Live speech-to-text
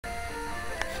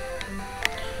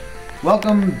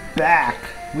Welcome back.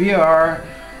 We are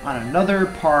on another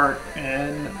part,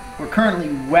 and we're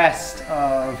currently west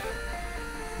of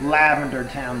Lavender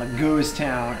Town, the ghost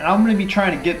town. And I'm going to be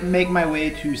trying to make my way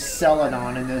to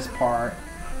Celadon in this part,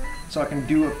 so I can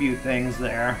do a few things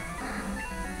there.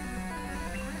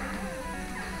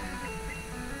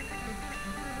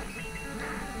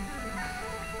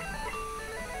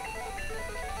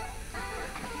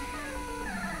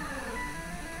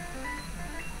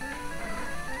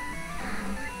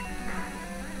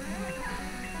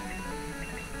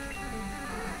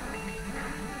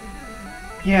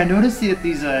 Yeah, notice that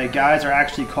these guys are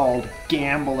actually called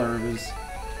gamblers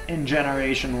in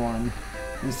Generation 1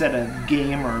 instead of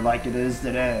gamer like it is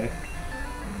today.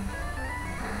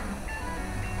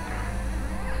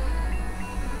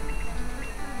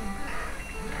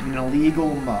 An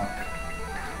illegal muck.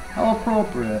 How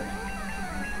appropriate.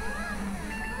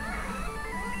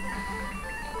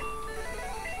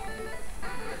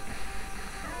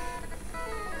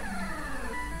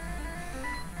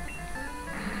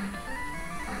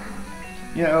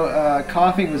 You know,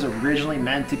 coughing was originally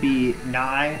meant to be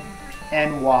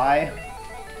N-Y,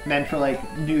 meant for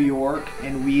like New York,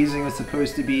 and wheezing was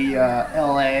supposed to be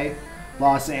L.A.,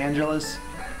 Los Angeles.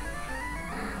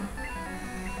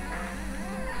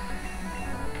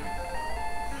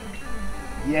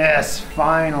 Yes,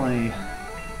 finally.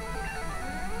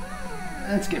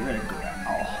 Let's get rid of growl.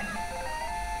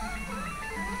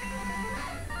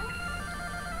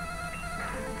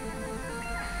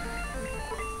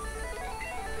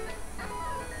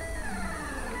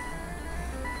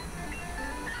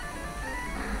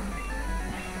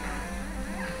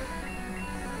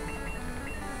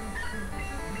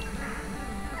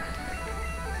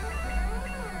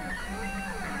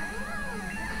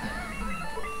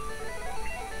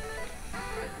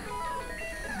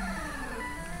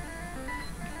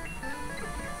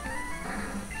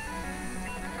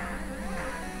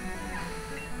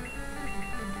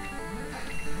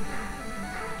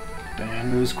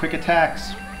 And those quick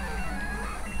attacks.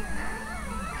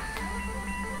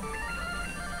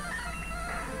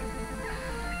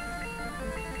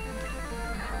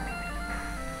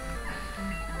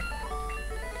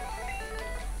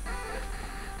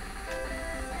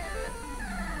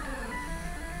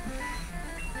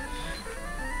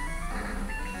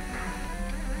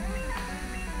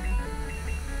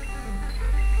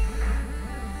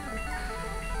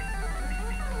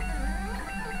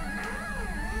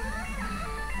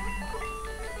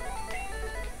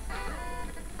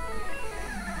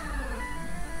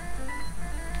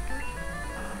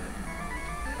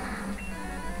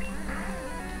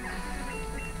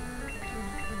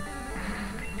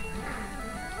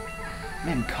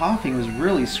 Man, coughing was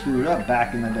really screwed up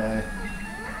back in the day.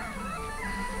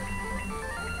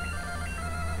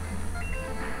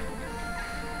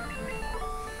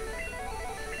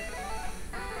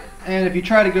 And if you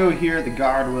try to go here, the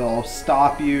guard will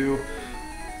stop you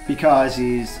because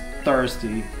he's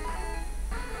thirsty.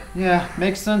 Yeah,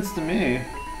 makes sense to me.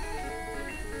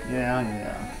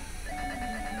 Yeah.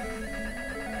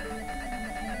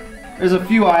 There's a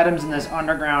few items in this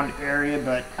underground area,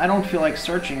 but I don't feel like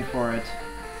searching for it.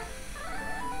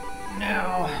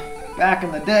 Now, back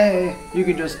in the day, you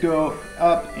could just go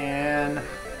up and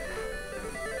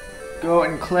go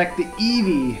and collect the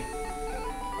Eevee.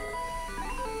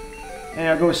 And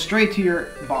it'll go straight to your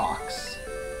box.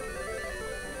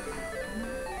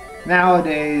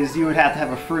 Nowadays, you would have to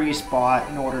have a free spot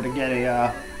in order to get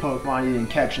a Pokemon you didn't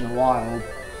catch in the wild.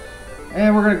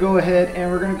 And we're going to go ahead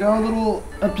and we're going to go a little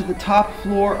up to the top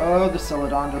floor of the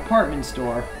Celadon department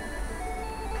store.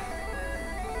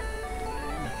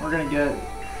 We're going to get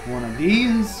one of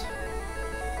these,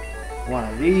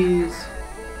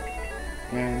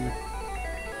 and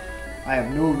I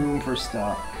have no room for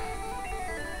stuff.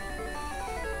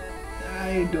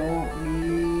 I don't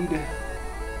need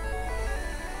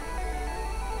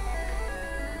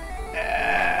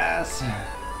ass.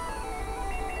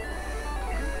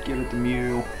 Give it to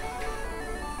Mew.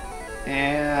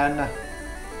 And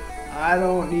I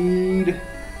don't need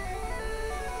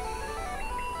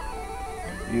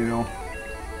you.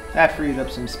 That freed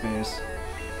up some space.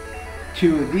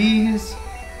 2 of these.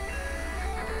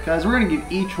 Because we're going to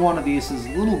give each one of these to this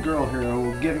little girl here who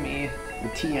will give me the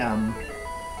TM.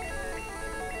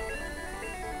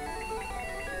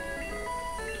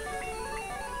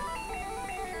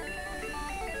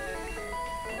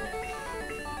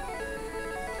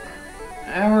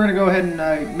 And we're going to go ahead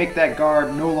and make that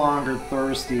guard no longer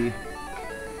thirsty.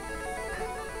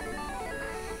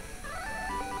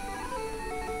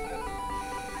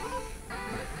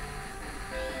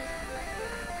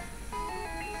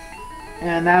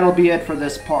 And that'll be it for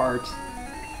this part.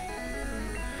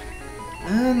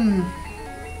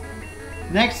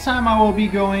 Next time I will be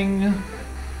going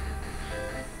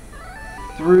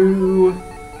through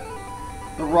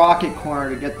the rocket corner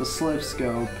to get the slip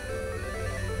scope.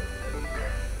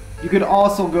 You could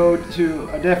also go to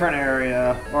a different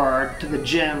area or to the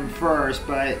gym first,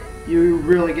 but you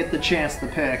really get the chance to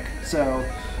pick. So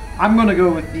I'm going to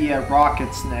go with the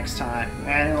rockets next time,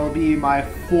 and it'll be my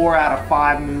 4 out of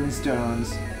 5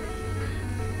 moonstones.